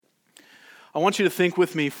I want you to think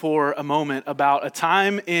with me for a moment about a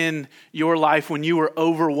time in your life when you were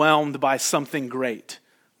overwhelmed by something great.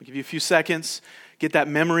 I'll give you a few seconds. Get that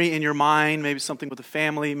memory in your mind, maybe something with a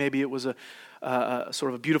family, maybe it was a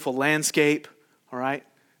sort of a beautiful landscape, all right?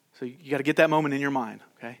 So you got to get that moment in your mind,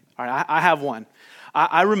 okay? All right, I have one.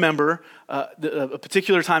 I remember a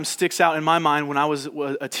particular time sticks out in my mind when I was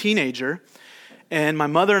a teenager, and my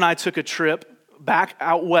mother and I took a trip back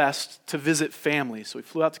out west to visit family. So we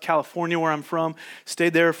flew out to California, where I'm from,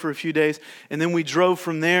 stayed there for a few days, and then we drove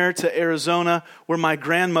from there to Arizona, where my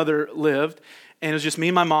grandmother lived, and it was just me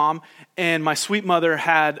and my mom, and my sweet mother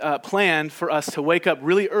had planned for us to wake up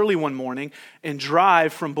really early one morning and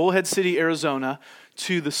drive from Bullhead City, Arizona,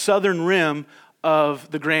 to the southern rim of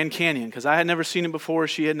the Grand Canyon, because I had never seen it before,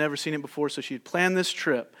 she had never seen it before, so she had planned this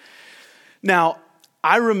trip. Now,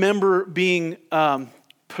 I remember being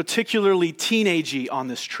particularly teenagey on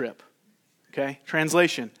this trip, okay?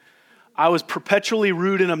 Translation, I was perpetually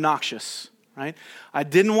rude and obnoxious, right? I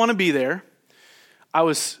didn't want to be there. I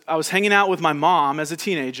was hanging out with my mom as a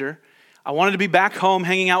teenager. I wanted to be back home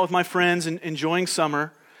hanging out with my friends and enjoying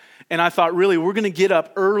summer, and I thought, really, we're going to get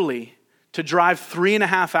up early to drive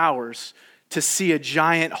 3.5 hours to see a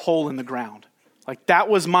giant hole in the ground. Like, that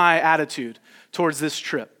was my attitude towards this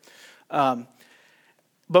trip.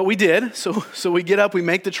 But we did. So we get up, we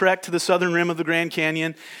make the trek to the southern rim of the Grand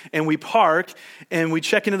Canyon, and we park, and we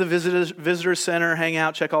check into the visitor center, hang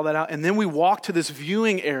out, check all that out, and then we walk to this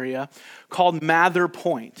viewing area called Mather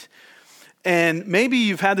Point. And maybe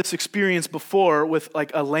you've had this experience before with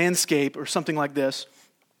like a landscape or something like this.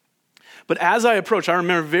 But as I approach, I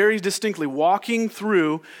remember very distinctly walking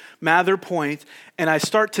through Mather Point, and I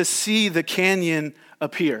start to see the canyon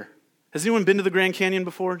appear. Has anyone been to the Grand Canyon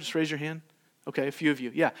before? Just raise your hand. Okay, a few of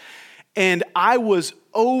you, yeah. And I was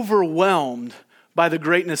overwhelmed by the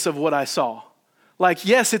greatness of what I saw. Like,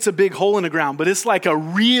 yes, it's a big hole in the ground, but it's like a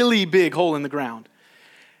really big hole in the ground.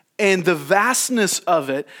 And the vastness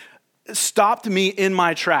of it stopped me in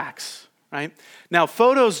my tracks, right? Now,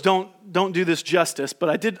 photos don't do this justice, but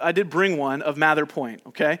I did bring one of Mather Point,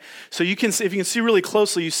 okay? So you can see, if you can see really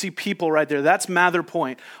closely, you see people right there. That's Mather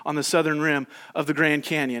Point on the southern rim of the Grand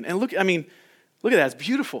Canyon. And look at that, it's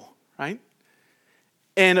beautiful, right?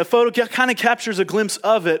 And a photo kind of captures a glimpse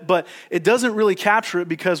of it, but it doesn't really capture it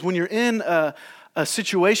because when you're in a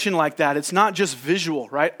situation like that, it's not just visual,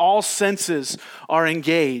 right? All senses are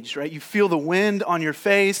engaged, right? You feel the wind on your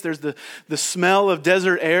face. There's the smell of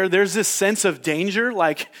desert air. There's this sense of danger.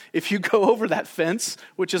 Like if you go over that fence,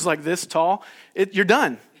 which is like this tall, you're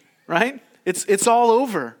done, right? It's all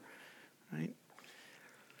over, right?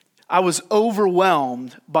 I was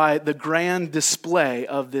overwhelmed by the grand display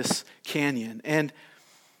of this canyon. And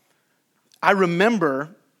I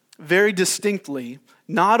remember very distinctly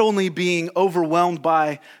not only being overwhelmed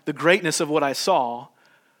by the greatness of what I saw,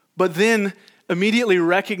 but then immediately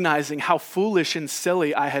recognizing how foolish and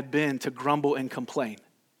silly I had been to grumble and complain,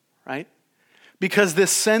 right? Because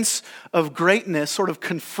this sense of greatness sort of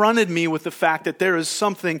confronted me with the fact that there is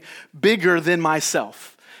something bigger than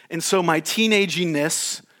myself. And so my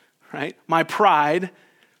teenaginess, right, my pride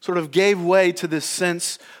sort of gave way to this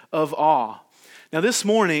sense of awe. Now, this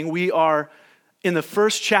morning, we are in the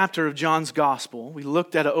first chapter of John's gospel. We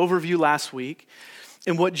looked at an overview last week.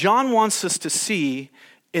 And what John wants us to see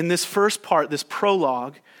in this first part, this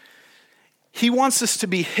prologue, he wants us to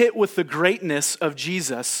be hit with the greatness of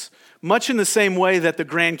Jesus, much in the same way that the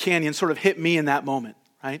Grand Canyon sort of hit me in that moment,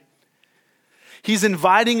 right? He's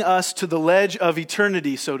inviting us to the ledge of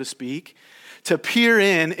eternity, so to speak, to peer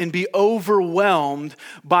in and be overwhelmed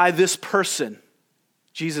by this person,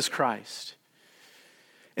 Jesus Christ.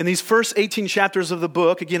 In these first 18 chapters of the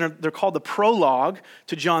book, again, they're called the prologue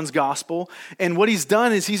to John's gospel. And what he's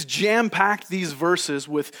done is he's jam-packed these verses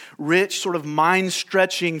with rich, sort of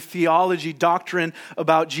mind-stretching theology, doctrine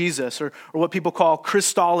about Jesus, or what people call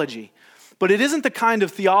Christology. But it isn't the kind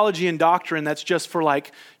of theology and doctrine that's just for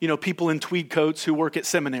people in tweed coats who work at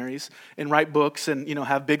seminaries and write books and,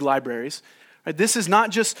 have big libraries. Right? This is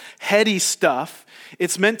not just heady stuff.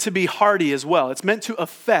 It's meant to be hearty as well. It's meant to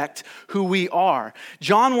affect who we are.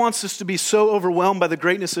 John wants us to be so overwhelmed by the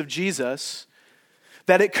greatness of Jesus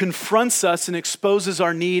that it confronts us and exposes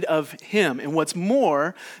our need of him. And what's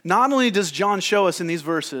more, not only does John show us in these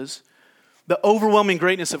verses the overwhelming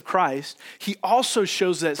greatness of Christ, he also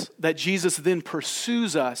shows us that Jesus then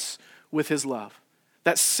pursues us with his love.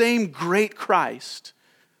 That same great Christ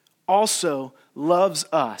also loves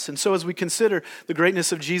us. And so as we consider the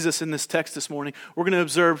greatness of Jesus in this text this morning, we're going to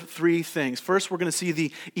observe three things. First, we're going to see the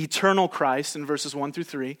eternal Christ in verses 1 through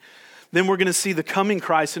 3. Then we're going to see the coming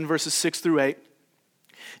Christ in verses 6 through 8.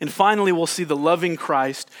 And finally, we'll see the loving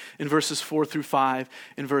Christ in verses 4 through 5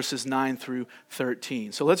 and verses 9 through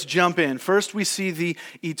 13. So let's jump in. First, we see the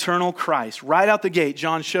eternal Christ. Right out the gate,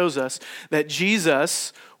 John shows us that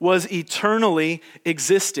Jesus was eternally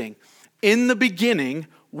existing. In the beginning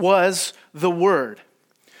was the Word.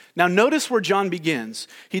 Now notice where John begins.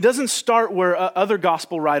 He doesn't start where other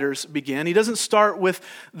gospel writers begin. He doesn't start with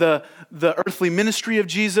the earthly ministry of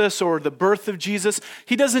Jesus or the birth of Jesus.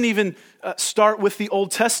 He doesn't even start with the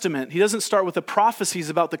Old Testament. He doesn't start with the prophecies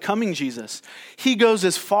about the coming Jesus. He goes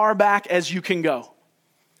as far back as you can go.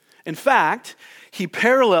 In fact, he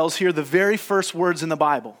parallels here the very first words in the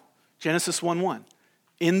Bible. Genesis 1:1.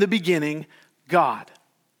 In the beginning, God.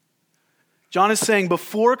 John is saying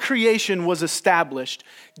before creation was established,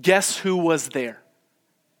 guess who was there?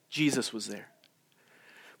 Jesus was there.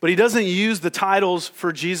 But he doesn't use the titles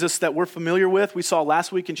for Jesus that we're familiar with. We saw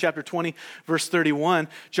last week in chapter 20, verse 31,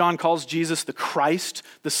 John calls Jesus the Christ,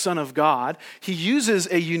 the Son of God. He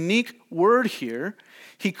uses a unique word here.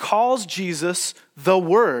 He calls Jesus the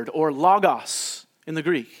Word, or logos in the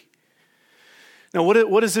Greek. Now,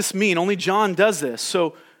 what does this mean? Only John does this.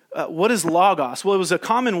 So, what is logos? Well, it was a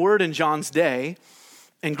common word in John's day,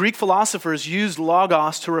 and Greek philosophers used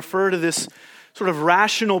logos to refer to this sort of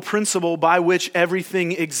rational principle by which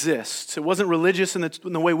everything exists. It wasn't religious in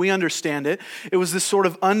the way we understand it. It was this sort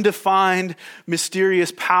of undefined,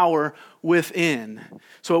 mysterious power within.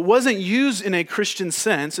 So it wasn't used in a Christian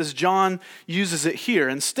sense as John uses it here.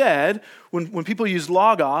 Instead, when people used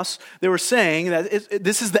logos, they were saying that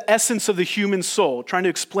this is the essence of the human soul, trying to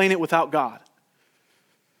explain it without God.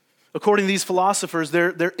 According to these philosophers,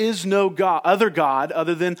 there is no God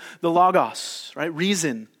other than the Logos, right?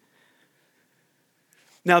 Reason.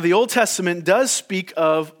 Now, the Old Testament does speak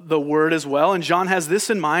of the Word as well, and John has this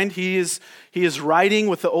in mind. He is writing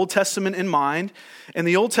with the Old Testament in mind, and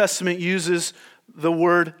the Old Testament uses the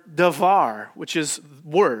word davar, which is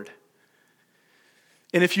word.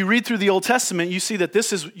 And if you read through the Old Testament, you see that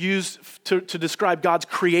this is used to describe God's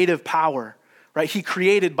creative power, right? He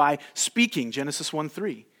created by speaking, Genesis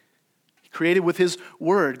 1:3. Created with his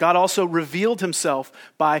word. God also revealed himself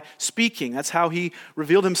by speaking. That's how he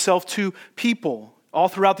revealed himself to people. All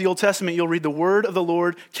throughout the Old Testament, you'll read the word of the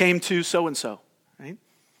Lord came to so-and-so. Right?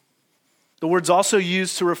 The word's also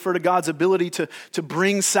used to refer to God's ability to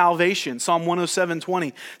bring salvation. Psalm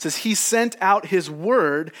 107:20 says, he sent out his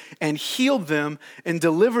word and healed them and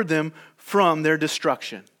delivered them from their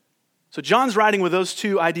destruction. So John's writing with those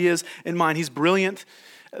two ideas in mind. He's a brilliant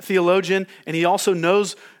theologian, and he also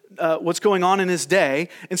knows what's going on in his day.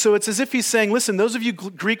 And so it's as if he's saying, listen, those of you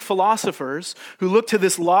Greek philosophers who look to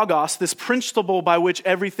this logos, this principle by which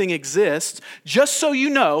everything exists, just so you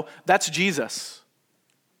know, that's Jesus.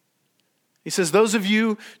 He says, those of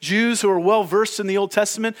you Jews who are well versed in the Old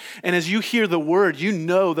Testament, and as you hear the word, you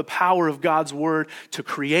know the power of God's word to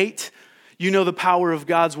create. You know the power of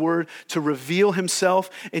God's word to reveal himself,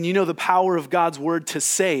 and you know the power of God's word to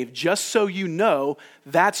save. Just so you know,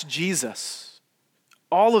 that's Jesus.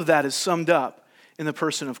 All of that is summed up in the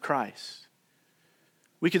person of Christ.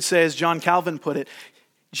 We could say, as John Calvin put it,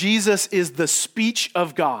 Jesus is the speech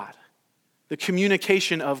of God, the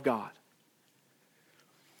communication of God.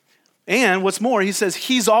 And what's more, he says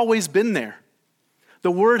he's always been there.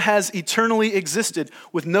 The Word has eternally existed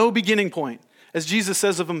with no beginning point. As Jesus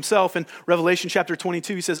says of himself in Revelation chapter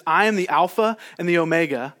 22, he says, I am the Alpha and the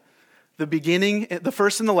Omega, the beginning, the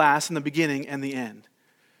first and the last, and the beginning and the end.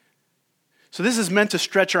 So this is meant to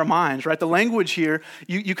stretch our minds, right? The language here,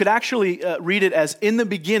 you could actually read it as, in the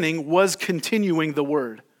beginning was continuing the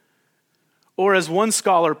Word. Or as one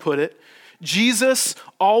scholar put it, Jesus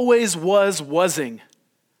always wasing,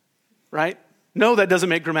 right? No, that doesn't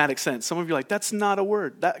make grammatic sense. Some of you are like, that's not a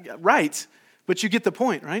word. Right, but you get the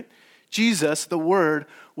point, right? Jesus, the Word,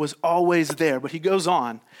 was always there. But he goes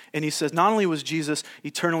on and he says, not only was Jesus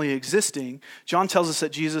eternally existing, John tells us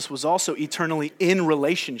that Jesus was also eternally in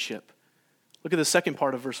relationship. Look at the second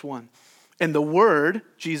part of verse 1. And the Word,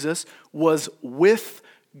 Jesus, was with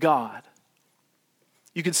God.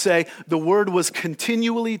 You could say the Word was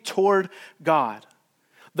continually toward God.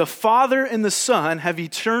 The Father and the Son have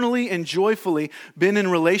eternally and joyfully been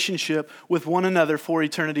in relationship with one another for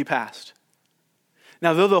eternity past.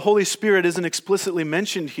 Now, though the Holy Spirit isn't explicitly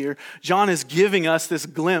mentioned here, John is giving us this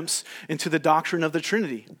glimpse into the doctrine of the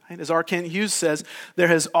Trinity. Right? As R. Kent Hughes says, there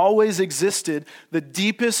has always existed the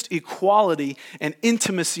deepest equality and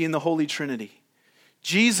intimacy in the Holy Trinity.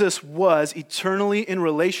 Jesus was eternally in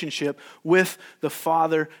relationship with the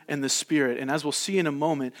Father and the Spirit. And as we'll see in a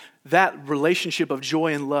moment, that relationship of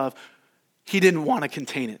joy and love, he didn't want to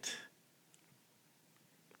contain it.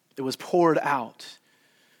 It was poured out.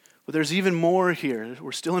 But there's even more here.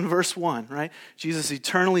 We're still in verse 1, right? Jesus is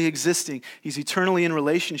eternally existing. He's eternally in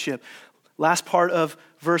relationship. Last part of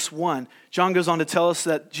verse 1, John goes on to tell us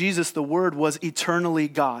that Jesus, the Word, was eternally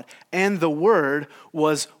God. And the Word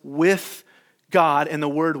was with God, and the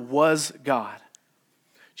Word was God.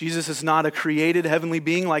 Jesus is not a created heavenly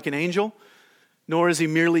being like an angel, nor is he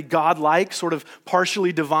merely God-like, sort of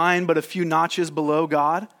partially divine, but a few notches below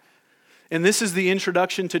God. And this is the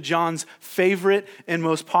introduction to John's favorite and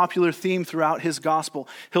most popular theme throughout his gospel.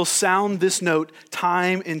 He'll sound this note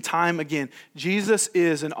time and time again. Jesus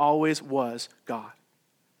is and always was God.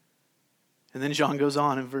 And then John goes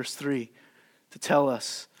on in verse 3 to tell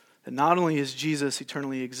us that not only is Jesus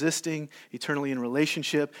eternally existing, eternally in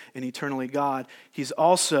relationship, and eternally God, he's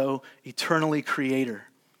also eternally creator.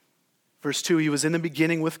 Verse 2, he was in the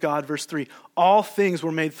beginning with God. Verse 3, all things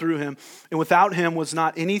were made through him, and without him was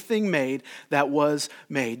not anything made that was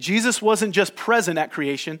made. Jesus wasn't just present at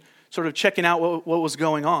creation, sort of checking out what was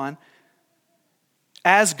going on.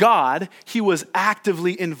 As God, he was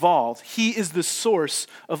actively involved. He is the source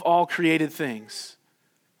of all created things.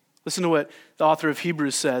 Listen to what the author of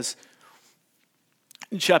Hebrews says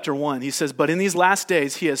in chapter 1. He says, but in these last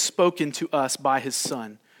days he has spoken to us by his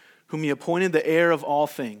Son, whom he appointed the heir of all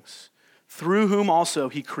things, through whom also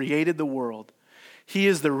he created the world. He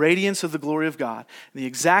is the radiance of the glory of God, and the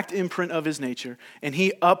exact imprint of his nature, and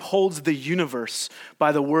he upholds the universe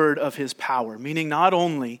by the word of his power. Meaning not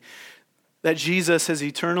only that Jesus has the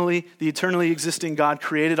eternally existing God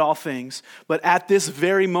created all things, but at this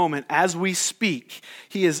very moment, as we speak,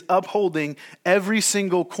 he is upholding every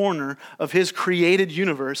single corner of his created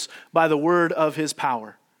universe by the word of his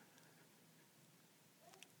power.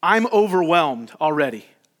 I'm overwhelmed already.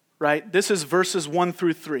 Right? This is verses 1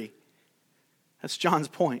 through 3. That's John's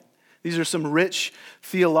point. These are some rich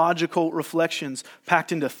theological reflections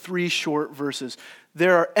packed into 3 short verses.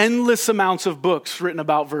 There are endless amounts of books written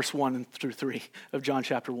about verse 1 through 3 of John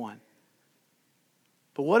chapter 1.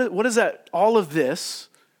 But what is that, all of this,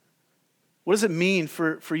 what does it mean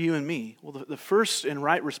for you and me? Well, the first and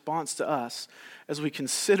right response to us as we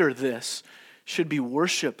consider this should be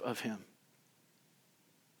worship of him.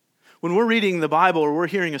 When we're reading the Bible or we're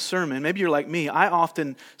hearing a sermon, maybe you're like me, I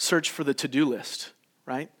often search for the to-do list,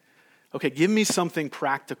 right? Okay, give me something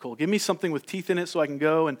practical. Give me something with teeth in it so I can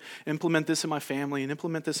go and implement this in my family and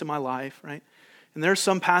implement this in my life, right? And there are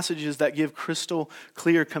some passages that give crystal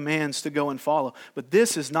clear commands to go and follow. But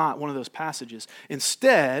this is not one of those passages.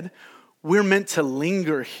 Instead, we're meant to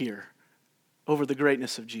linger here over the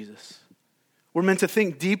greatness of Jesus. We're meant to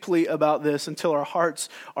think deeply about this until our hearts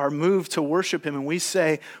are moved to worship him. And we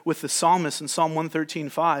say with the psalmist in Psalm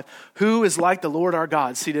 113:5, who is like the Lord our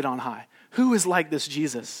God seated on high? Who is like this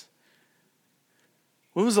Jesus?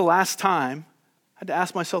 When was the last time, I had to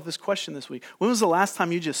ask myself this question this week, when was the last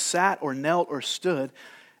time you just sat or knelt or stood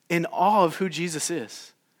in awe of who Jesus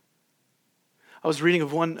is? I was reading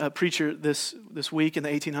of one preacher this week in the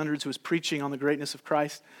 1800s who was preaching on the greatness of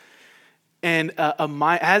Christ. And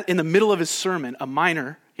in the middle of his sermon, a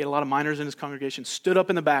miner, he had a lot of miners in his congregation, stood up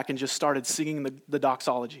in the back and just started singing the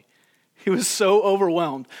doxology. He was so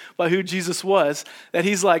overwhelmed by who Jesus was that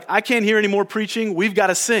he's like, I can't hear any more preaching. We've got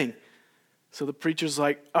to sing. So the preacher's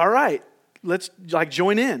like, all right, let's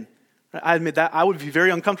join in. I admit that I would be very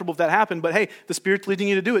uncomfortable if that happened, but hey, the Spirit's leading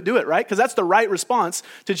you to do it, right? Because that's the right response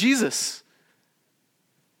to Jesus,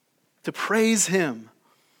 to praise him.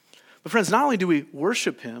 But friends, not only do we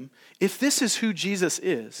worship him, if this is who Jesus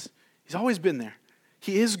is, he's always been there.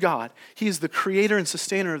 He is God. He is the creator and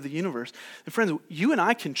sustainer of the universe. And friends, you and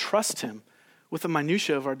I can trust him with the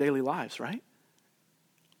minutiae of our daily lives, right?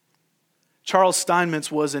 Charles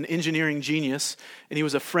Steinmetz was an engineering genius, and he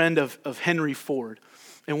was a friend of Henry Ford.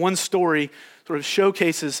 And one story sort of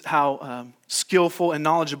showcases how skillful and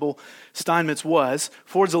knowledgeable Steinmetz was.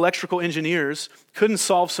 Ford's electrical engineers couldn't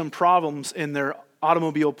solve some problems in their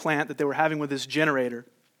automobile plant that they were having with this generator.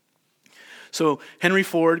 So Henry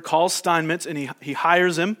Ford calls Steinmetz and he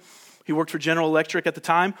hires him. He worked for General Electric at the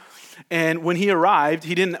time. And when he arrived,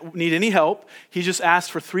 he didn't need any help. He just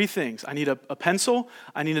asked for 3 things. I need a pencil,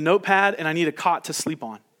 I need a notepad, and I need a cot to sleep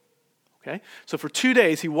on. Okay? So for 2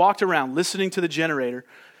 days, he walked around listening to the generator,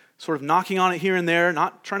 sort of knocking on it here and there,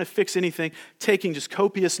 not trying to fix anything, taking just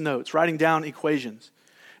copious notes, writing down equations.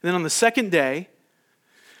 And then on the second day,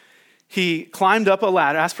 he climbed up a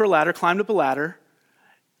ladder, asked for a ladder, climbed up a ladder,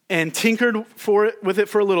 and tinkered with it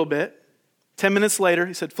for a little bit. 10 minutes later,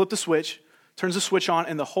 he said, flip the switch, turns the switch on,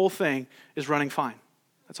 and the whole thing is running fine.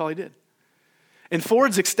 That's all he did. And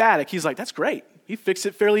Ford's ecstatic. He's like, that's great. He fixed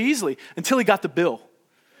it fairly easily until he got the bill.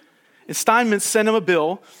 And Steinmetz sent him a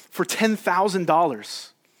bill for $10,000.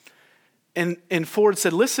 And Ford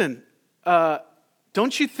said, listen,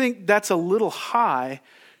 don't you think that's a little high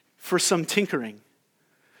for some tinkering?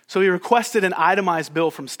 So he requested an itemized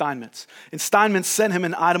bill from Steinmetz. And Steinmetz sent him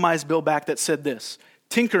an itemized bill back that said this: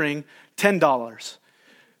 tinkering, $10.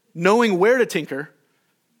 Knowing where to tinker,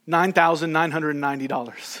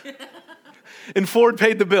 $9,990. And Ford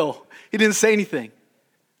paid the bill. He didn't say anything.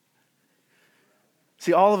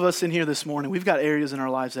 See, all of us in here this morning, we've got areas in our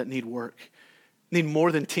lives that need work. Need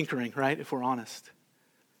more than tinkering, right? If we're honest.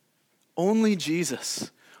 Only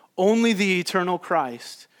Jesus, only the eternal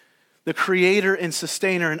Christ, the creator and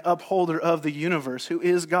sustainer and upholder of the universe, who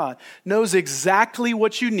is God, knows exactly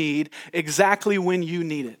what you need, exactly when you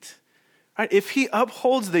need it. Right? If he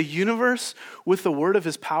upholds the universe with the word of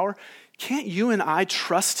his power, can't you and I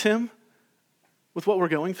trust him with what we're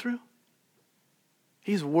going through?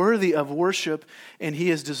 He's worthy of worship, and he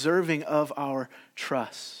is deserving of our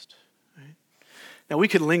trust. Right? Now, we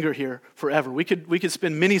could linger here forever. We could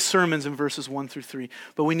spend many sermons in verses 1 through 3,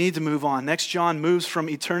 but we need to move on. Next, John moves from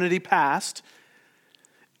eternity past,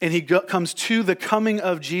 and he comes to the coming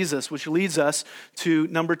of Jesus, which leads us to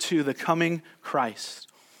number 2, the coming Christ,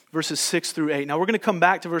 verses 6 through 8. Now, we're going to come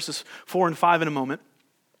back to verses 4 and 5 in a moment,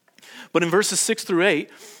 but in verses 6 through 8,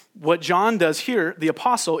 what John does here, the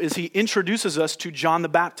apostle, is he introduces us to John the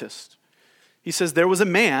Baptist. He says, there was a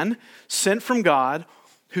man sent from God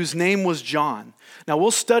whose name was John. Now,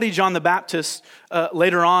 we'll study John the Baptist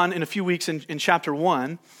later on in a few weeks in chapter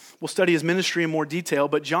 1. We'll study his ministry in more detail,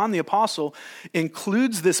 but John the apostle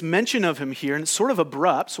includes this mention of him here, and it's sort of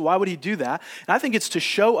abrupt, so why would he do that? And I think it's to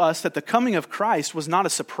show us that the coming of Christ was not a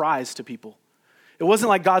surprise to people. It wasn't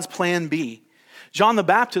like God's plan B. John the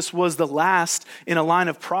Baptist was the last in a line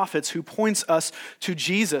of prophets who points us to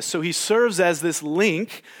Jesus. So he serves as this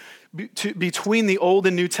link between the Old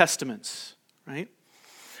and New Testaments, right?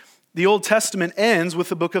 The Old Testament ends with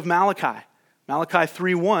the book of Malachi. Malachi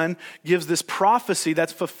 3:1 gives this prophecy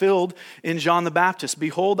that's fulfilled in John the Baptist.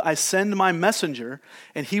 Behold, I send my messenger,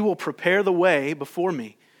 and he will prepare the way before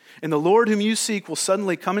me. And the Lord whom you seek will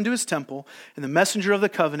suddenly come into his temple, and the messenger of the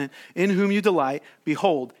covenant in whom you delight,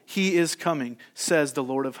 behold, he is coming, says the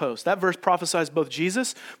Lord of hosts. That verse prophesies both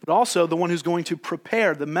Jesus, but also the one who's going to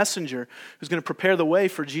prepare, the messenger who's going to prepare the way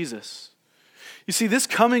for Jesus. You see, this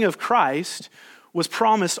coming of Christ was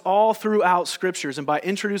promised all throughout scriptures, and by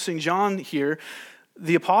introducing John here,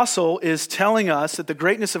 the apostle is telling us that the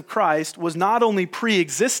greatness of Christ was not only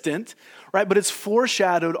pre-existent, right, but it's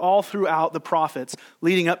foreshadowed all throughout the prophets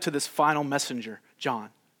leading up to this final messenger, John.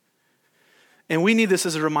 And we need this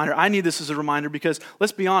as a reminder. I need this as a reminder because,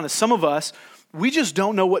 let's be honest, some of us, we just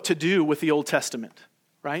don't know what to do with the Old Testament,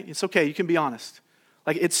 right? It's okay, you can be honest.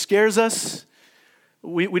 Like, it scares us.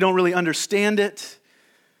 We don't really understand it.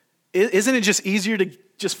 Isn't it just easier to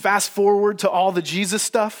just fast forward to all the Jesus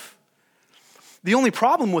stuff? The only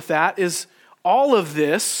problem with that is all of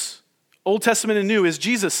this, Old Testament and New, is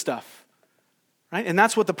Jesus stuff, right? And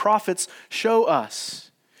that's what the prophets show us.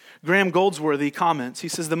 Graham Goldsworthy comments, he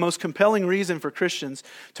says, the most compelling reason for Christians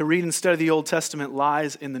to read and study the Old Testament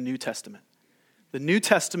lies in the New Testament. The New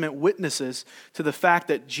Testament witnesses to the fact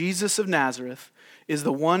that Jesus of Nazareth is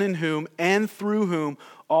the one in whom and through whom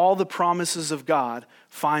all the promises of God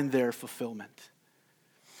find their fulfillment.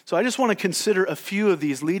 So I just want to consider a few of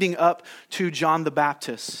these leading up to John the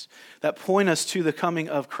Baptist that point us to the coming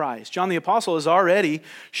of Christ. John the Apostle has already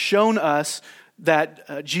shown us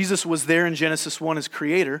that Jesus was there in Genesis 1 as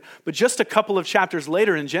creator, but just a couple of chapters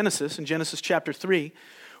later in Genesis chapter 3,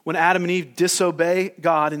 when Adam and Eve disobey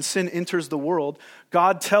God and sin enters the world,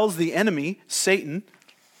 God tells the enemy, Satan,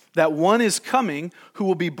 that one is coming who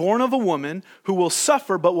will be born of a woman, who will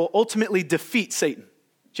suffer but will ultimately defeat Satan.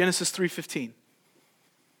 Genesis 3:15.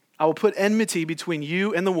 I will put enmity between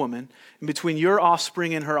you and the woman, and between your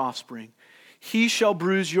offspring and her offspring. He shall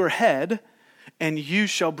bruise your head, and you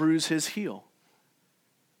shall bruise his heel.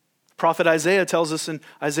 Prophet Isaiah tells us in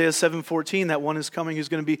Isaiah 7:14 that one is coming who's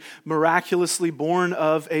going to be miraculously born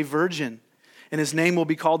of a virgin. And his name will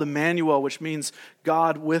be called Emmanuel, which means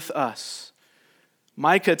God with us.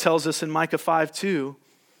 Micah tells us in Micah 5:2,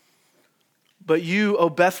 but you, O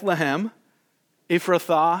Bethlehem,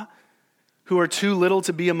 Ephrathah, who are too little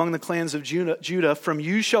to be among the clans of Judah, from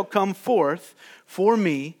you shall come forth for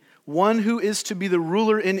me one who is to be the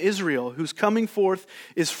ruler in Israel, whose coming forth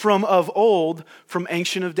is from of old, from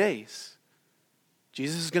ancient of days.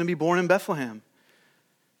 Jesus is going to be born in Bethlehem.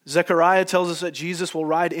 Zechariah tells us that Jesus will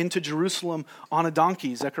ride into Jerusalem on a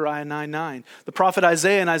donkey, Zechariah 9:9. The prophet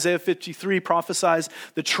Isaiah in Isaiah 53 prophesies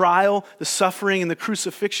the trial, the suffering, and the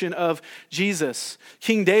crucifixion of Jesus.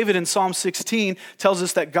 King David in Psalm 16 tells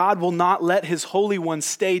us that God will not let his Holy One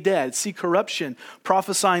stay dead. See corruption,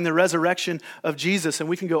 prophesying the resurrection of Jesus. And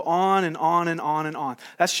we can go on and on and on and on.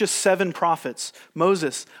 That's just 7 prophets: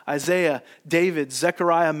 Moses, Isaiah, David,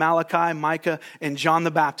 Zechariah, Malachi, Micah, and John the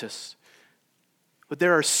Baptist. But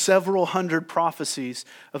there are several hundred prophecies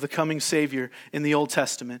of the coming Savior in the Old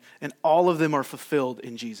Testament, and all of them are fulfilled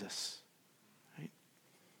in Jesus. Right?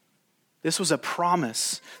 This was a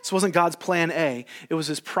promise. This wasn't God's plan A. It was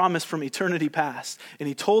his promise from eternity past. And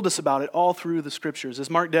he told us about it all through the scriptures. As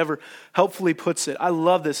Mark Dever helpfully puts it, I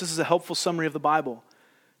love this. This is a helpful summary of the Bible.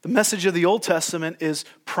 The message of the Old Testament is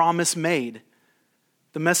promise made.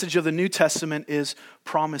 The message of the New Testament is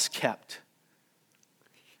promise kept.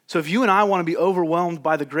 So if you and I want to be overwhelmed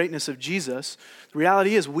by the greatness of Jesus, the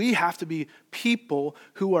reality is we have to be people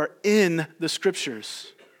who are in the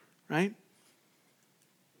scriptures, right?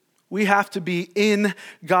 We have to be in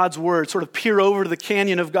God's word, sort of peer over to the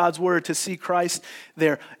canyon of God's word to see Christ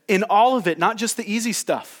there. In all of it, not just the easy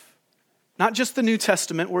stuff, not just the New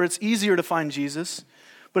Testament where it's easier to find Jesus,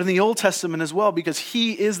 but in the Old Testament as well, because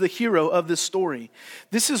he is the hero of this story.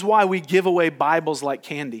 This is why we give away Bibles like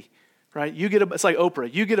candy. Right? It's like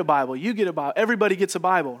Oprah. You get a Bible. You get a Bible. Everybody gets a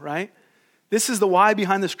Bible, right? This is the why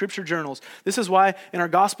behind the scripture journals. This is why in our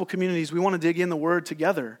gospel communities we want to dig in the word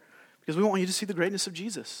together, because we want you to see the greatness of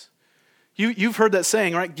Jesus. You've heard that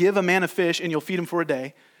saying, right? Give a man a fish and you'll feed him for a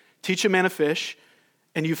day. Teach a man a fish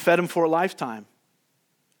and you've fed him for a lifetime.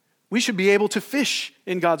 We should be able to fish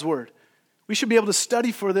in God's word. We should be able to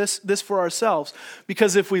study for this for ourselves.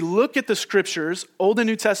 Because if we look at the scriptures, Old and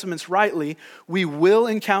New Testaments rightly, we will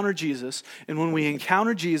encounter Jesus. And when we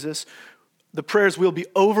encounter Jesus, the prayers will be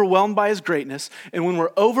overwhelmed by his greatness. And when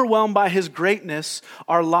we're overwhelmed by his greatness,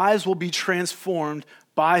 our lives will be transformed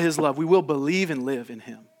by his love. We will believe and live in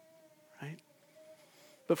him. Right?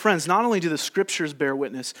 But friends, not only do the scriptures bear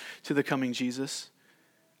witness to the coming Jesus,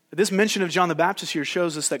 this mention of John the Baptist here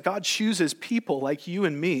shows us that God chooses people like you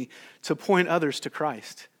and me to point others to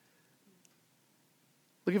Christ.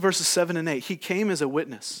 Look at verses 7 and 8. He came as a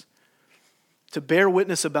witness to bear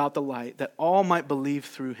witness about the light, that all might believe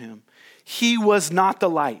through him. He was not the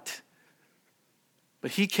light,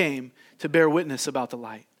 but he came to bear witness about the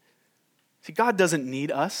light. See, God doesn't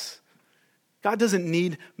need us. God doesn't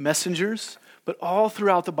need messengers. But all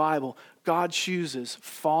throughout the Bible, God chooses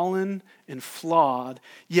fallen and flawed,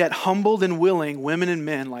 yet humbled and willing women and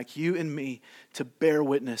men like you and me to bear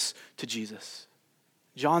witness to Jesus.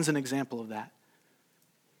 John's an example of that.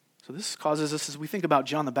 So this causes us, as we think about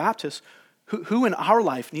John the Baptist, who in our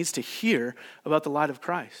life needs to hear about the light of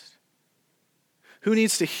Christ? Who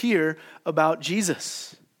needs to hear about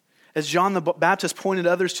Jesus? As John the Baptist pointed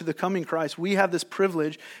others to the coming Christ, we have this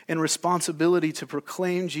privilege and responsibility to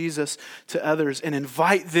proclaim Jesus to others and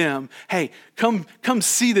invite them, hey, come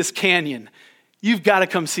see this canyon. You've got to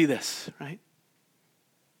come see this, right?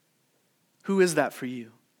 Who is that for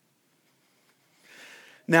you?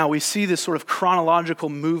 Now, we see this sort of chronological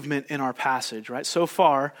movement in our passage, right? So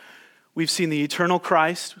far, we've seen the eternal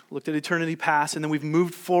Christ, looked at eternity past, and then we've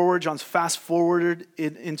moved forward. John's fast forwarded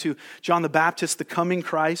into John the Baptist, the coming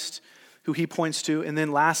Christ, who he points to. And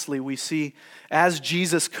then lastly, we see as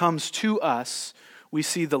Jesus comes to us, we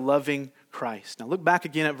see the loving Christ. Now look back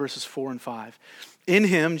again at verses 4 and 5. In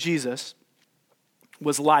him, Jesus,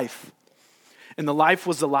 was life, and the life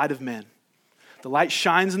was the light of men. The light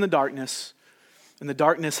shines in the darkness, and the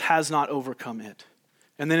darkness has not overcome it.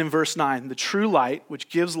 And then in verse 9, the true light, which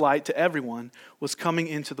gives light to everyone, was coming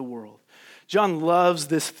into the world. John loves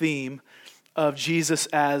this theme of Jesus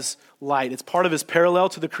as light. It's part of his parallel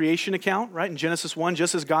to the creation account, right? In Genesis 1,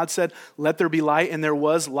 just as God said, let there be light, and there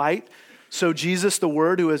was light. So Jesus, the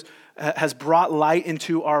Word, who has brought light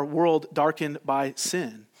into our world darkened by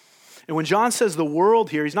sin. And when John says the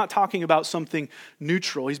world here, he's not talking about something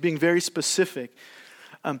neutral. He's being very specific.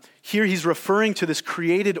 Here he's referring to this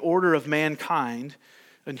created order of mankind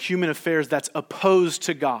and human affairs that's opposed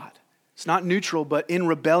to God. It's not neutral, but in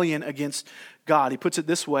rebellion against God. He puts it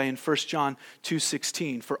this way in 1 John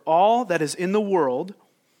 2:16. For all that is in the world,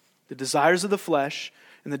 the desires of the flesh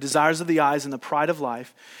and the desires of the eyes and the pride of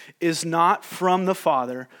life, is not from the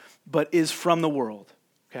Father, but is from the world.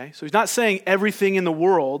 Okay? So he's not saying everything in the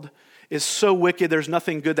world is so wicked there's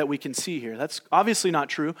nothing good that we can see here. That's obviously not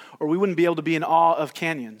true, or we wouldn't be able to be in awe of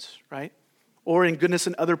canyons, right? Or in goodness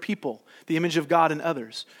in other people, the image of God in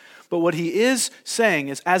others. But what he is saying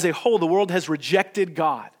is, as a whole, the world has rejected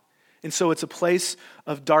God. And so it's a place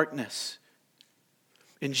of darkness.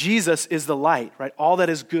 And Jesus is the light, right? All that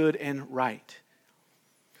is good and right.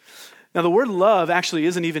 Now, the word love actually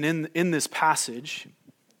isn't even in this passage.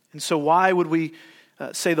 And so why would we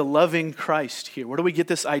say the loving Christ here? Where do we get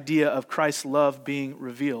this idea of Christ's love being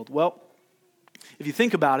revealed? Well, if you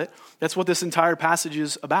think about it, that's what this entire passage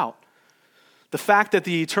is about. The fact that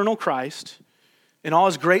the eternal Christ, in all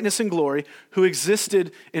his greatness and glory, who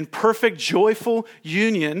existed in perfect, joyful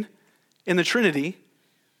union in the Trinity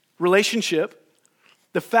relationship,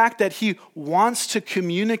 the fact that he wants to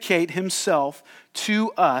communicate himself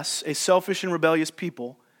to us, a selfish and rebellious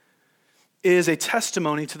people, is a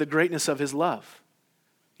testimony to the greatness of his love.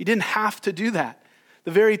 He didn't have to do that.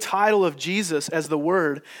 The very title of Jesus as the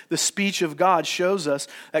Word, the speech of God, shows us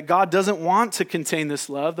that God doesn't want to contain this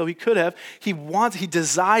love, though he could have. He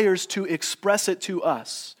desires to express it to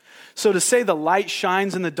us. So to say the light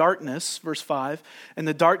shines in the darkness, verse 5, and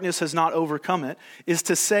the darkness has not overcome it, is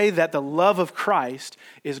to say that the love of Christ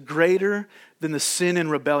is greater than the sin and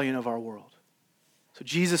rebellion of our world. So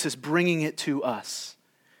Jesus is bringing it to us.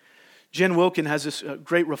 Jen Wilkin has this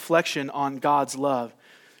great reflection on God's love.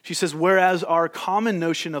 She says, whereas our common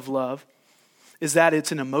notion of love is that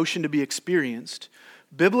it's an emotion to be experienced,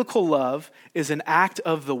 biblical love is an act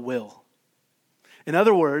of the will. In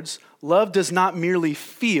other words, love does not merely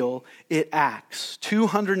feel, it acts.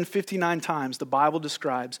 259 times the Bible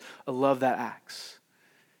describes a love that acts.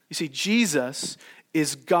 You see, Jesus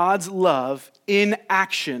is God's love in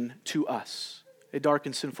action to us, a dark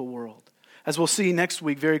and sinful world. As we'll see next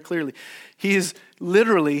week very clearly, he is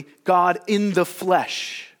literally God in the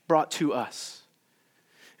flesh brought to us.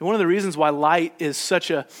 And one of the reasons why light is such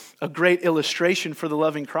a great illustration for the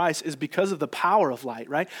loving Christ is because of the power of light,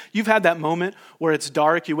 right? You've had that moment where it's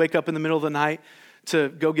dark, you wake up in the middle of the night to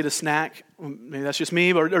go get a snack, maybe that's just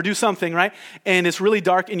me, or do something, right? And it's really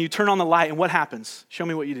dark and you turn on the light and what happens? Show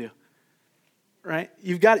me what you do, right?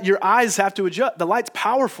 Your eyes have to adjust. The light's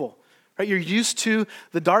powerful, right? You're used to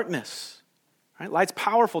the darkness, right? Light's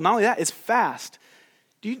powerful. Not only that, it's fast.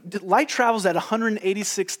 Light travels at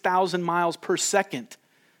 186,000 miles per second.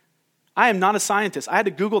 I am not a scientist. I had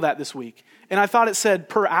to Google that this week. And I thought it said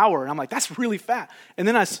per hour. And I'm like, that's really fast. And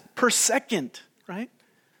then per second, right?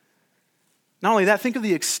 Not only that, think of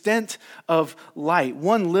the extent of light.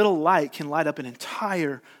 One little light can light up an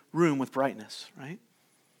entire room with brightness, right?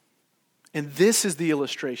 And this is the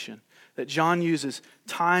illustration that John uses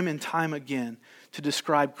time and time again to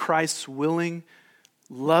describe Christ's willing,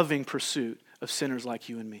 loving pursuit of sinners like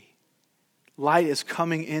you and me. Light is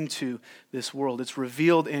coming into this world. It's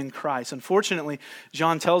revealed in Christ. Unfortunately,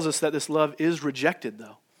 John tells us that this love is rejected,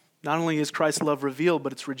 though. Not only is Christ's love revealed,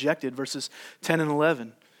 but it's rejected. Verses 10 and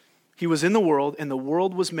 11. He was in the world, and the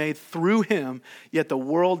world was made through him, yet the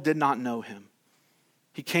world did not know him.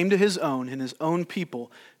 He came to his own, and his own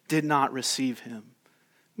people did not receive him.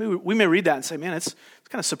 We may read that and say, man, it's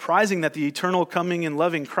kind of surprising that the eternal coming and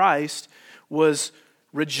loving Christ was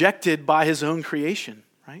rejected by his own creation.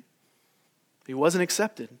 He wasn't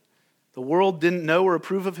accepted. The world didn't know or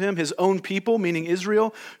approve of him. His own people, meaning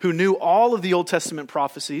Israel, who knew all of the Old Testament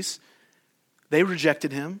prophecies, they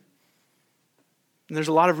rejected him. And there's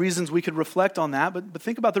a lot of reasons we could reflect on that, but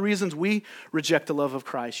think about the reasons we reject the love of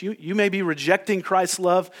Christ. You may be rejecting Christ's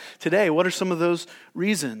love today. What are some of those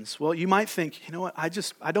reasons? Well, you might think, you know what,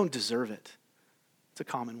 I don't deserve it. It's a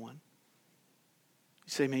common one.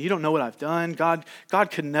 You say, man, you don't know what I've done. God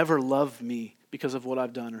could never love me because of what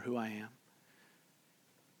I've done or who I am.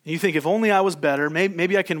 And you think, if only I was better,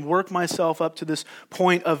 maybe I can work myself up to this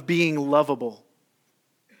point of being lovable,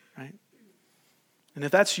 right? And if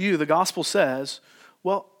that's you, the gospel says,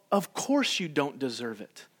 well, of course you don't deserve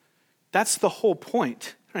it. That's the whole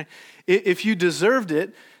point, right? If you deserved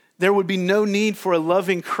it, there would be no need for a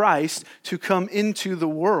loving Christ to come into the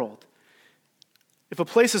world. If a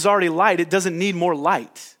place is already light, it doesn't need more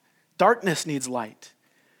light. Darkness needs light.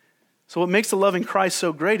 So what makes the loving Christ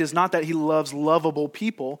so great is not that he loves lovable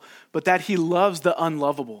people, but that he loves the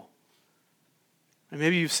unlovable. And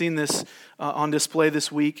maybe you've seen this on display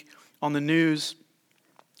this week on the news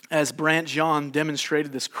as Brant John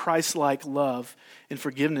demonstrated this Christ-like love and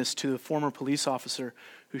forgiveness to the former police officer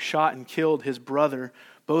who shot and killed his brother,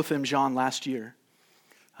 Botham Jean, last year.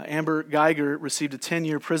 Amber Geiger received a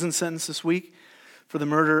 10-year prison sentence this week for the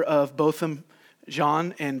murder of Botham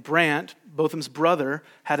Jean, and Brant, Botham's brother,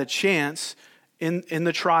 had a chance in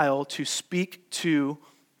the trial to speak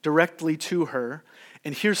directly to her.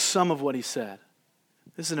 And here's some of what he said.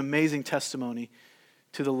 This is an amazing testimony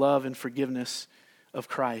to the love and forgiveness of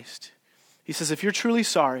Christ. He says, if you're truly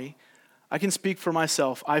sorry, I can speak for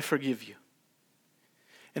myself. I forgive you.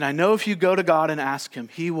 And I know if you go to God and ask him,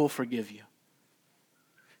 he will forgive you.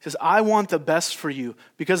 He says, I want the best for you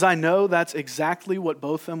because I know that's exactly what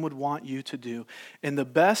both of them would want you to do. And the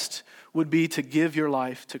best would be to give your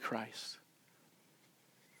life to Christ.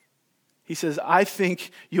 He says, I think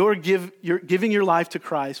your giving your life to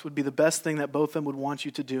Christ would be the best thing that both of them would want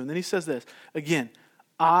you to do. And then he says this, again,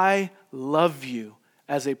 I love you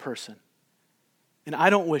as a person. And I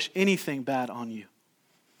don't wish anything bad on you.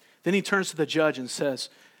 Then he turns to the judge and says,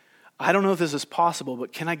 I don't know if this is possible,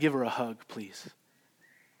 but can I give her a hug, please?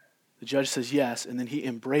 The judge says yes, and then he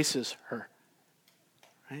embraces her.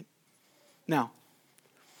 Right? Now,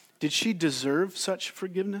 did she deserve such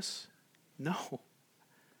forgiveness? No.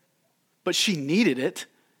 But she needed it.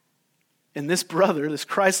 And this brother, this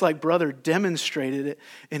Christ-like brother, demonstrated it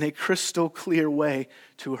in a crystal clear way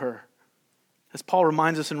to her. As Paul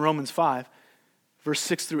reminds us in Romans 5, verse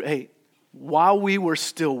 6 through 8, while we were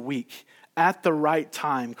still weak, at the right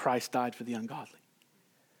time, Christ died for the ungodly.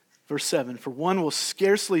 Verse 7, for one will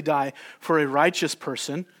scarcely die for a righteous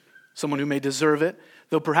person, someone who may deserve it,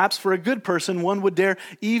 though perhaps for a good person, one would dare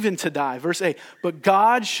even to die. Verse 8, but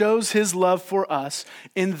God shows his love for us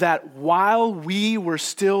in that while we were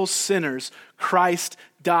still sinners, Christ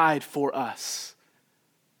died for us.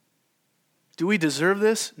 Do we deserve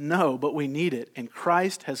this? No, but we need it. And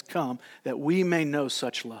Christ has come that we may know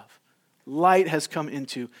such love. Light has come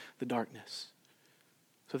into the darkness.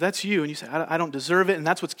 So if that's you and you say, I don't deserve it, and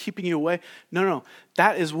that's what's keeping you away. No.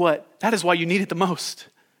 That is why you need it the most.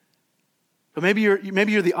 But maybe you're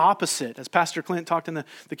the opposite, as Pastor Clint talked in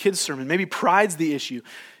the kids' sermon. Maybe pride's the issue.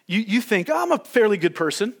 You think, I'm a fairly good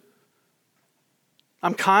person.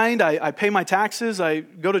 I'm kind, I pay my taxes, I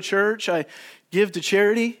go to church, I give to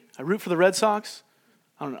charity, I root for the Red Sox.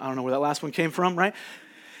 I don't know where that last one came from, right?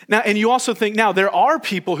 Now, and you also think, now, there are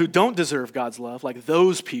people who don't deserve God's love, like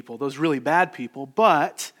those people, those really bad people,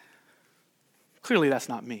 but clearly that's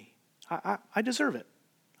not me. I deserve it.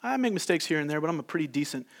 I make mistakes here and there, but I'm a pretty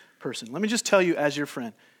decent person. Let me just tell you as your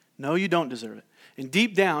friend, no, you don't deserve it. And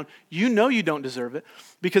deep down, you know you don't deserve it,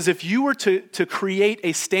 because if you were to create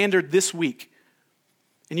a standard this week,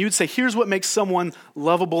 and you would say, here's what makes someone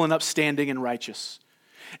lovable and upstanding and righteous,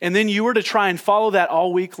 and then you were to try and follow that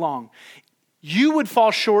all week long, you would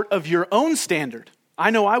fall short of your own standard.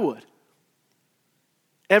 I know I would.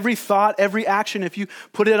 Every thought, every action, if you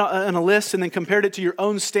put it on a list and then compared it to your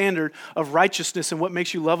own standard of righteousness and what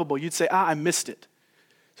makes you lovable, you'd say, I missed it.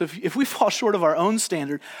 So if we fall short of our own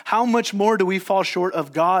standard, how much more do we fall short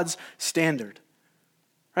of God's standard?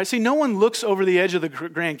 Right? See, no one looks over the edge of the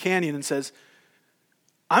Grand Canyon and says,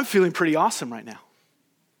 I'm feeling pretty awesome right now.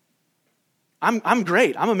 I'm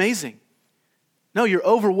great. I'm amazing. No, you're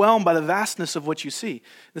overwhelmed by the vastness of what you see. In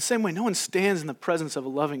the same way, no one stands in the presence of a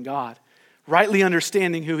loving God, rightly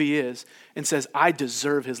understanding who he is, and says, I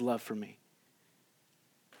deserve his love for me.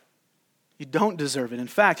 You don't deserve it. In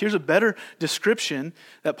fact, here's a better description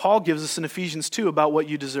that Paul gives us in Ephesians 2 about what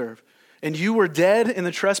you deserve. And you were dead in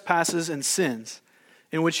the trespasses and sins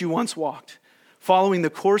in which you once walked, following the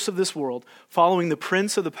course of this world, following the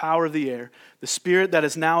prince of the power of the air, the spirit that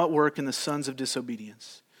is now at work in the sons of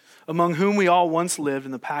disobedience, among whom we all once lived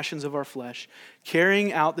in the passions of our flesh,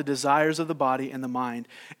 carrying out the desires of the body and the mind,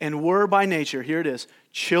 and were by nature, here it is,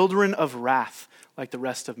 children of wrath like the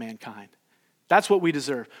rest of mankind. That's what we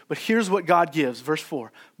deserve. But here's what God gives, verse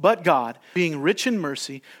 4. But God, being rich in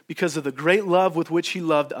mercy, because of the great love with which he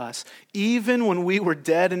loved us, even when we were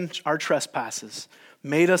dead in our trespasses,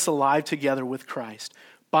 made us alive together with Christ.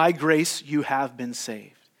 By grace you have been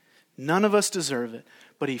saved. None of us deserve it,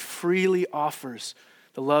 but he freely offers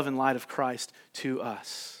the love and light of Christ to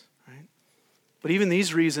us. Right? But even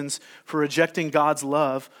these reasons for rejecting God's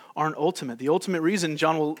love aren't ultimate. The ultimate reason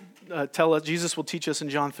John will tell us, Jesus will teach us in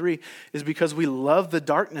John 3, is because we love the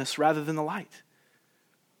darkness rather than the light.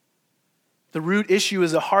 The root issue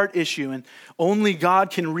is a heart issue, and only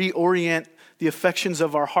God can reorient the affections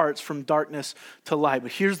of our hearts from darkness to light.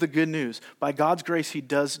 But here's the good news. By God's grace, he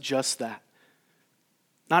does just that.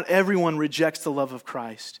 Not everyone rejects the love of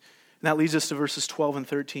Christ. And that leads us to verses 12 and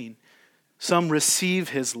 13. Some receive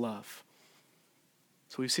his love.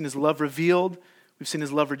 So we've seen his love revealed, we've seen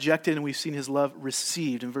his love rejected, and we've seen his love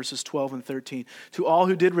received in verses 12 and 13. To all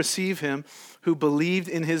who did receive him, who believed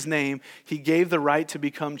in his name, he gave the right to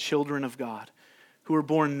become children of God, who were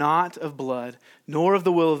born not of blood, nor of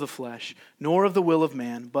the will of the flesh, nor of the will of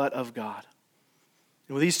man, but of God.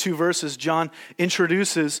 And with these two verses, John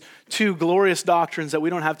introduces two glorious doctrines that we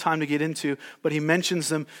don't have time to get into, but he mentions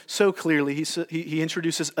them so clearly. He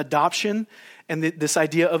introduces adoption and this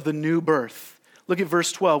idea of the new birth. Look at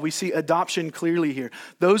verse 12. We see adoption clearly here.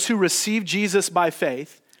 Those who receive Jesus by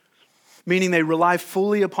faith meaning they rely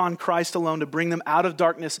fully upon Christ alone to bring them out of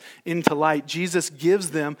darkness into light. Jesus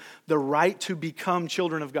gives them the right to become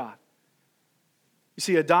children of God. You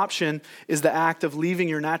see, adoption is the act of leaving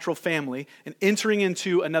your natural family and entering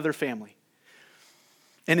into another family.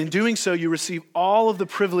 And in doing so, you receive all of the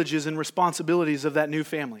privileges and responsibilities of that new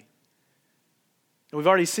family. And we've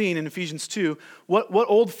already seen in Ephesians 2, what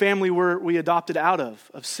old family were we adopted out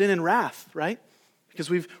of sin and wrath, right? Because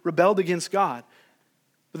we've rebelled against God.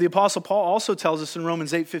 But the Apostle Paul also tells us in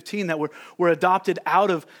Romans 8:15 that we're adopted out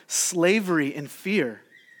of slavery and fear.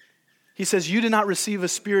 He says, you did not receive a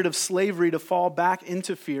spirit of slavery to fall back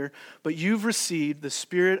into fear, but you've received the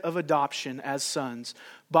spirit of adoption as sons,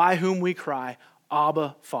 by whom we cry,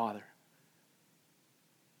 Abba, Father.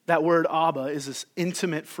 That word Abba is this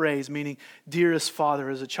intimate phrase meaning dearest father,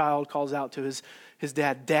 as a child calls out to his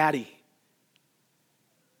dad, Daddy.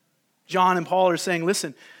 John and Paul are saying,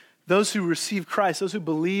 listen, those who receive Christ, those who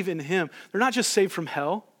believe in him, they're not just saved from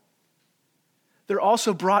hell. They're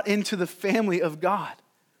also brought into the family of God.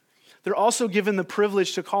 They're also given the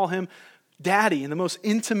privilege to call him Daddy in the most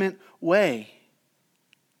intimate way.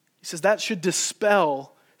 He says that should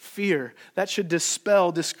dispel fear. That should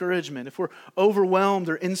dispel discouragement. If we're overwhelmed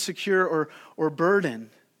or insecure or burdened,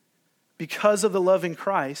 because of the loving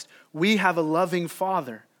Christ, we have a loving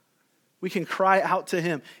Father. We can cry out to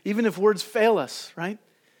him, even if words fail us, right?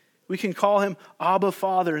 We can call him Abba,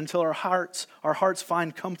 Father, until our hearts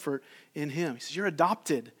find comfort in him. He says, you're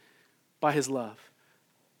adopted by his love.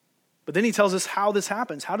 But then he tells us how this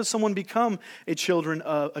happens. How does someone become a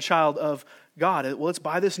child of God? Well, it's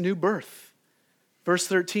by this new birth. Verse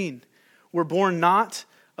 13, we're born not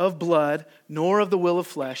of blood, nor of the will of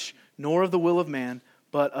flesh, nor of the will of man,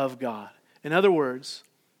 but of God. In other words,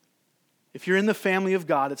 if you're in the family of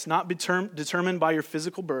God, it's not determined by your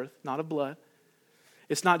physical birth, not of blood.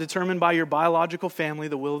 It's not determined by your biological family,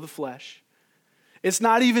 the will of the flesh. It's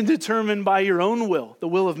not even determined by your own will, the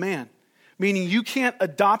will of man. Meaning you can't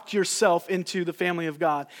adopt yourself into the family of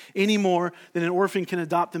God any more than an orphan can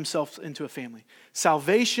adopt themselves into a family.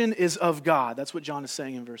 Salvation is of God. That's what John is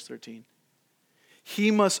saying in verse 13. He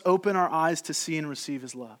must open our eyes to see and receive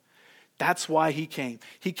his love. That's why he came.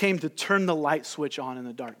 He came to turn the light switch on in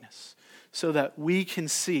the darkness so that we can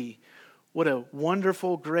see what a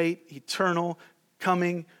wonderful, great, eternal,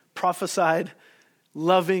 coming, prophesied,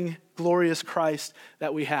 loving, glorious Christ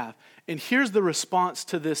that we have. And here's the response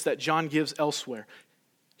to this that John gives elsewhere.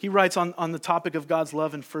 He writes on the topic of God's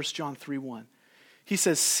love in 1 John 3:1. He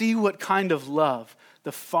says, see what kind of love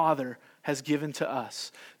the Father has given to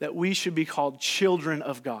us, that we should be called children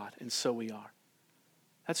of God, and so we are.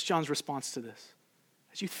 That's John's response to this.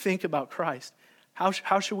 As you think about Christ,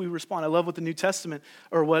 how should we respond? I love what the New Testament,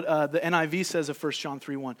 or what the NIV says of 1 John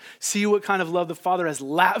 3:1. See what kind of love the Father has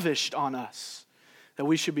lavished on us, that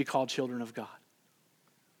we should be called children of God.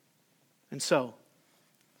 And so,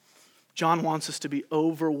 John wants us to be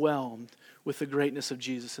overwhelmed with the greatness of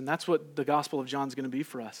Jesus. And that's what the Gospel of John is going to be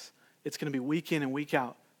for us. It's going to be week in and week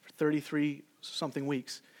out for 33-something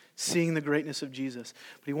weeks, seeing the greatness of Jesus.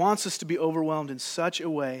 But he wants us to be overwhelmed in such a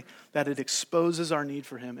way that it exposes our need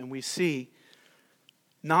for him. And we see,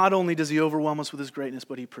 not only does he overwhelm us with his greatness,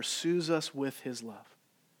 but he pursues us with his love.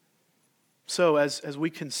 So as we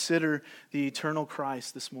consider the eternal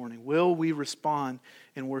Christ this morning, will we respond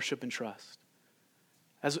in worship and trust?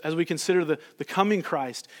 As we consider the coming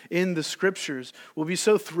Christ in the Scriptures, we'll be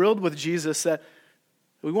so thrilled with Jesus that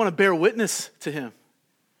we want to bear witness to him.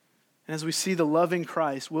 And as we see the loving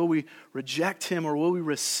Christ, will we reject him or will we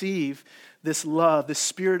receive this love, this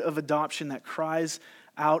spirit of adoption that cries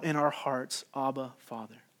out in our hearts, Abba,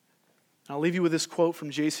 Father? I'll leave you with this quote from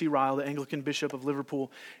J.C. Ryle, the Anglican Bishop of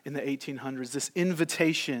Liverpool in the 1800s, this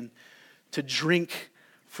invitation to drink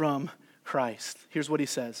from Christ. Here's what he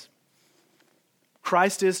says.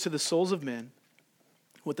 Christ is to the souls of men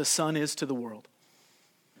what the sun is to the world.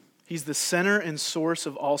 He's the center and source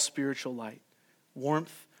of all spiritual light,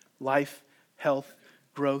 warmth, life, health,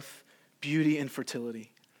 growth, beauty, and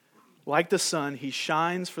fertility. Like the sun, he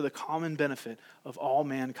shines for the common benefit of all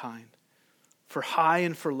mankind, for high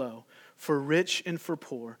and for low, for rich and for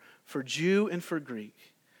poor, for Jew and for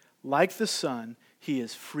Greek. Like the sun, he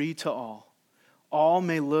is free to all. All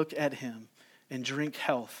may look at him and drink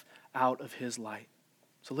health out of his light.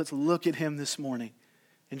 So let's look at him this morning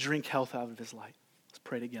and drink health out of his light. Let's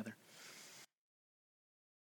pray together.